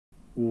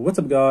What's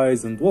up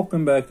guys, and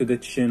welcome back to the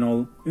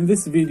channel. In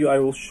this video I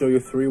will show you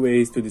 3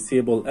 ways to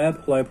disable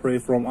app library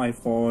from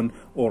iPhone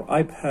or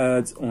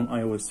iPads on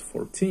iOS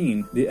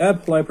 14. The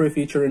app library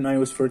feature in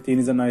iOS 14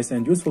 is a nice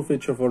and useful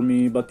feature for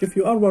me, but if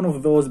you are one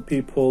of those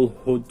people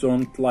who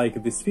don't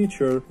like this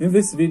feature, in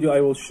this video I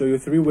will show you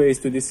 3 ways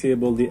to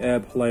disable the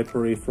app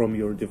library from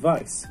your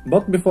device.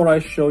 But before I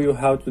show you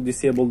how to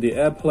disable the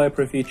app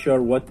library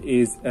feature, what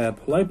is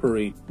app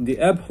library? The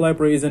app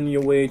library is a new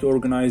way to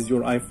organize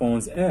your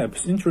iPhone's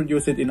apps,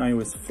 introduced in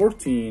iOS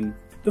 14.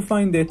 To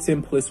find it,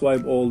 simply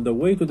swipe all the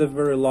way to the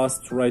very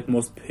last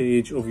rightmost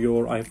page of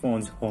your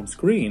iPhone's home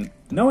screen.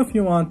 Now if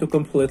you want to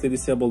completely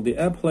disable the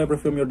app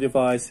library from your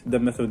device, the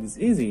method is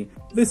easy.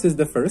 This is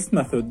the first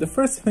method. The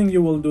first thing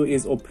you will do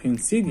is open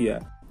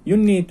Cydia. You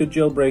need to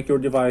jailbreak your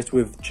device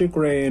with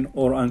checkra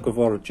or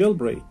uncover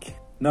jailbreak.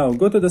 Now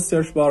go to the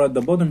search bar at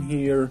the bottom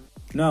here.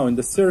 Now in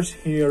the search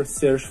here,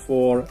 search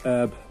for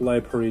app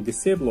library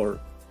disabler.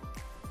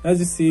 As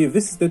you see,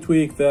 this is the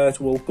tweak that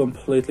will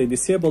completely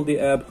disable the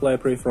app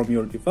library from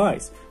your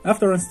device.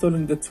 After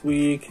installing the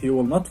tweak, you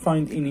will not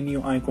find any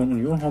new icon on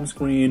your home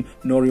screen,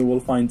 nor you will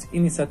find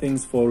any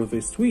settings for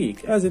this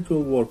tweak, as it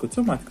will work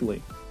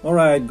automatically.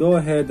 Alright, go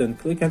ahead and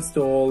click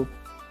install.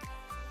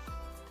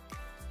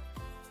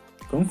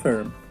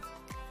 Confirm.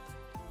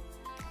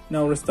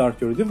 Now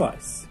restart your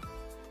device.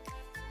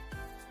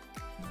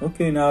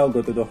 Okay, now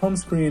go to the home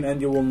screen and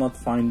you will not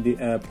find the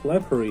app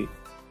library.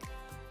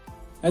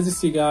 As you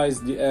see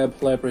guys, the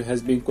app library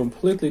has been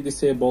completely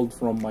disabled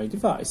from my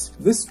device.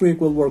 This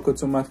tweak will work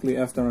automatically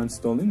after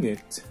installing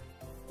it.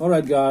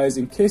 Alright guys,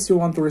 in case you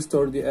want to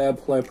restore the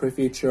app library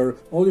feature,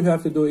 all you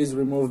have to do is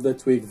remove the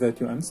tweak that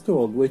you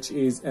installed, which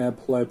is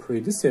app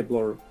library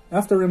disabler.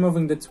 After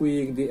removing the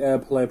tweak, the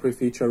app library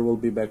feature will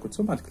be back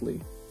automatically.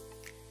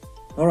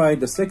 Alright,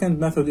 the second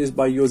method is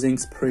by using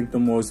Spring to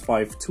Moise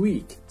 5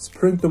 tweak.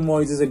 Spring to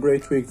Moise is a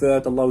great tweak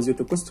that allows you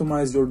to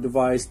customize your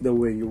device the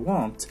way you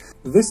want.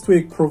 This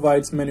tweak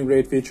provides many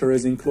great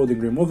features, including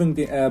removing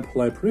the app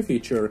library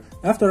feature.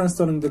 After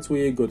installing the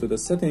tweak, go to the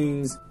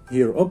settings.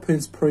 Here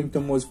open Spring to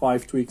Moise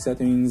 5 tweak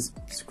settings,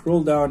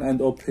 scroll down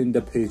and open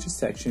the pages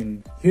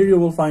section. Here you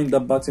will find the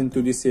button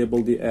to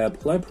disable the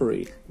app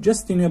library.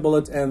 Just enable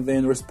it and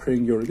then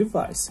respring your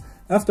device.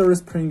 After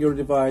respring your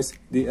device,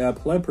 the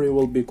app library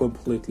will be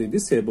completely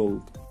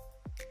disabled.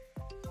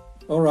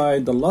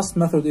 Alright, the last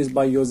method is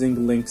by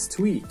using Links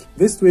tweak.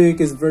 This tweak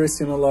is very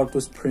similar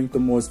to Spring to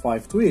Moise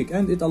 5 tweak,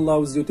 and it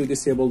allows you to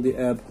disable the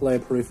app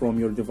library from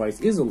your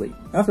device easily.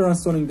 After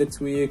installing the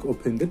tweak,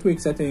 open the tweak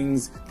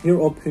settings. Here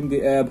open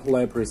the app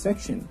library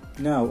section.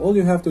 Now all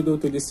you have to do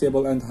to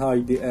disable and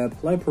hide the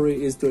app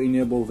library is to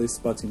enable this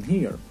button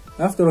here.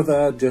 After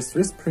that, just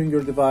respring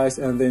your device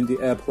and then the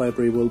app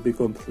library will be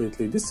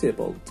completely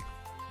disabled.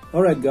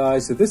 Alright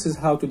guys, this is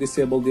how to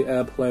disable the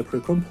app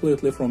library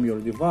completely from your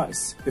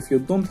device. If you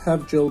don't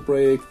have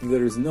jailbreak,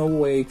 there is no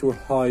way to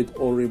hide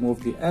or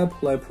remove the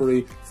app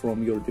library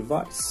from your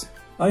device.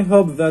 I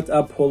hope that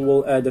Apple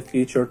will add a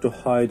feature to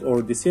hide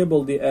or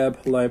disable the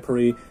app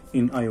library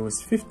in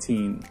iOS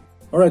 15.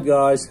 Alright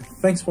guys,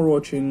 thanks for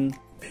watching.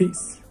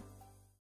 Peace.